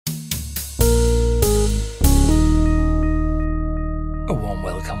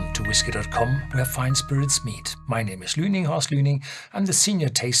Whisky.com, where fine spirits meet. My name is Horst Lüning. I'm the senior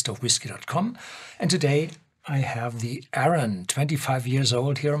taster of Whisky.com, and today I have the Arran, 25 years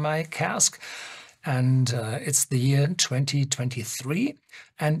old, here in my cask, and it's the year 2023,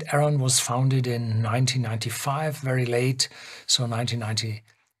 and Arran was founded in 1995, very late, so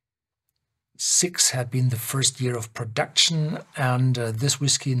 1996 had been the first year of production, and this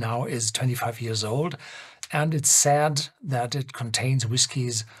whiskey now is 25 years old. And it's sad that it contains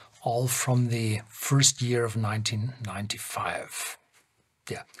whiskies all from the first year of 1995.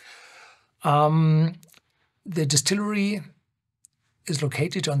 Yeah. The distillery is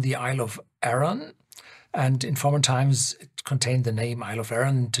located on the Isle of Arran, and in former times it contained the name Isle of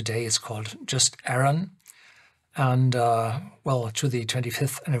Arran. Today it's called just Arran. And well, to the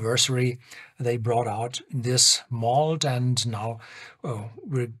 25th anniversary, they brought out this malt, and now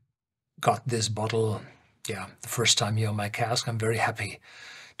we got this bottle. Yeah, the first time here on my cask. I'm very happy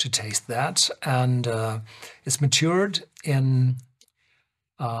to taste that. And it's matured in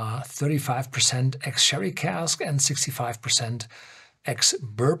 35% ex-sherry cask and 65%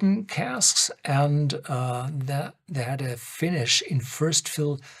 ex-bourbon casks. And they had a finish in first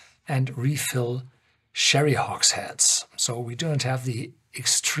fill and refill sherry hogsheads. So we don't have the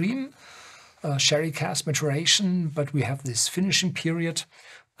extreme sherry cask maturation, but we have this finishing period.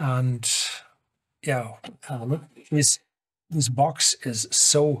 And yeah, look, this box is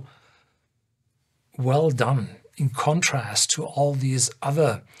so well done in contrast to all these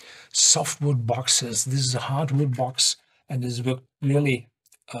other softwood boxes. This is a hardwood box, and there's really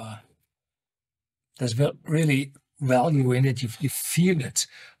value in it. You feel it,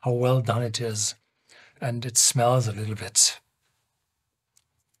 how well done it is, and it smells a little bit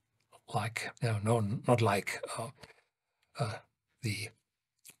like not like the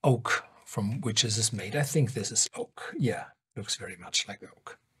oak from which this is made. I think this is oak. Yeah, looks very much like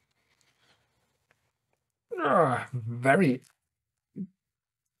oak. Very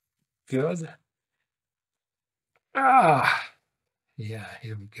good. Yeah,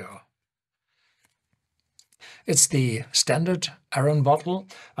 here we go. It's the standard Arran bottle.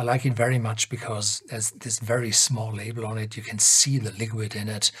 I like it very much because there's this very small label on it. You can see the liquid in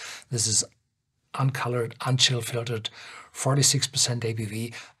it. This is uncolored, unchill filtered, 46%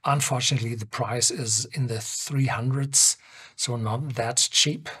 ABV. Unfortunately, the price is in the 300s, so not that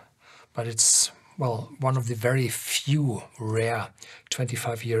cheap, but it's, well, one of the very few rare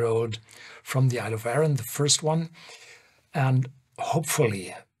 25-year-old from the Isle of Arran, the first one. And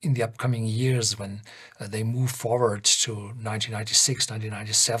hopefully in the upcoming years, when they move forward to 1996,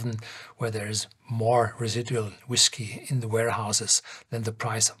 1997, where there is more residual whiskey in the warehouses, then the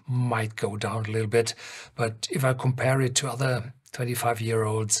price might go down a little bit. But if I compare it to other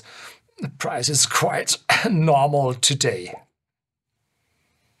 25-year-olds, the price is quite normal today.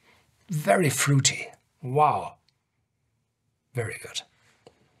 Very fruity. Wow. Very good.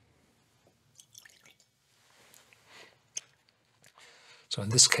 So in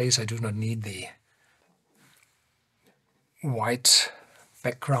this case, I do not need the white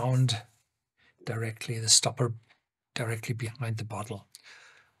background directly, the stopper directly behind the bottle.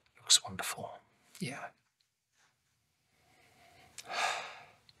 Looks wonderful. Yeah.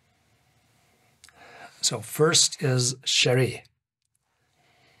 So first is sherry.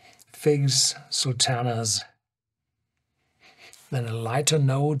 Figs, sultanas. Then a lighter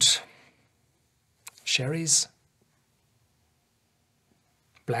note, sherries.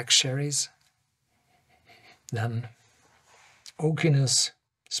 Black sherries, then oakiness,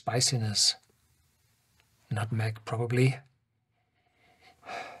 spiciness, nutmeg probably.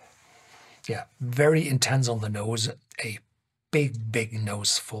 Yeah, very intense on the nose, a big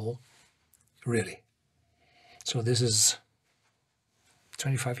nose full, really. So this is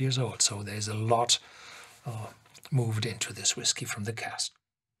 25 years old, so there's a lot moved into this whiskey from the cask.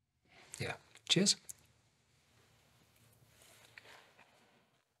 Yeah, cheers.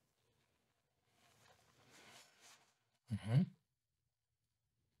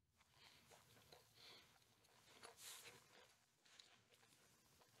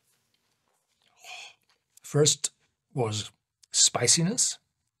 First was spiciness,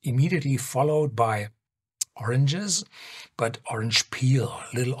 immediately followed by oranges, but orange peel,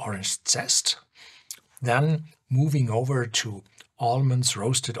 little orange zest. Then moving over to almonds,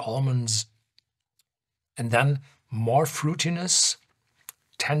 roasted almonds, and then more fruitiness,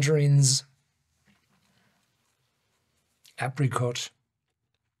 tangerines, apricot,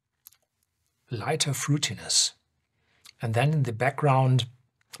 lighter fruitiness, and then in the background,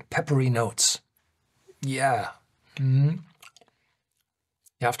 peppery notes. Yeah. You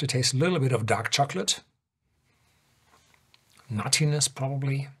have to taste a little bit of dark chocolate, nuttiness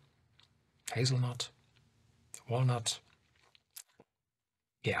probably, hazelnut, walnut.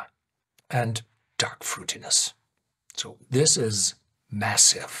 Yeah, and dark fruitiness. So this is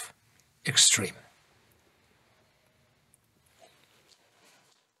massive, extreme.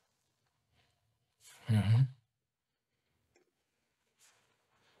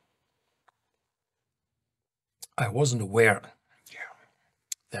 I wasn't aware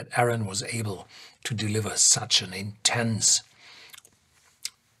that Arran was able to deliver such an intense,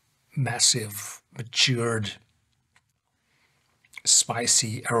 massive, matured,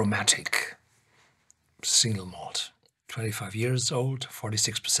 spicy, aromatic single malt. 25 years old,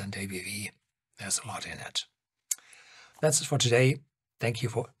 46% ABV. There's a lot in it. That's it for today. Thank you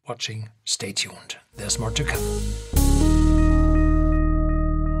for watching. Stay tuned. There's more to come.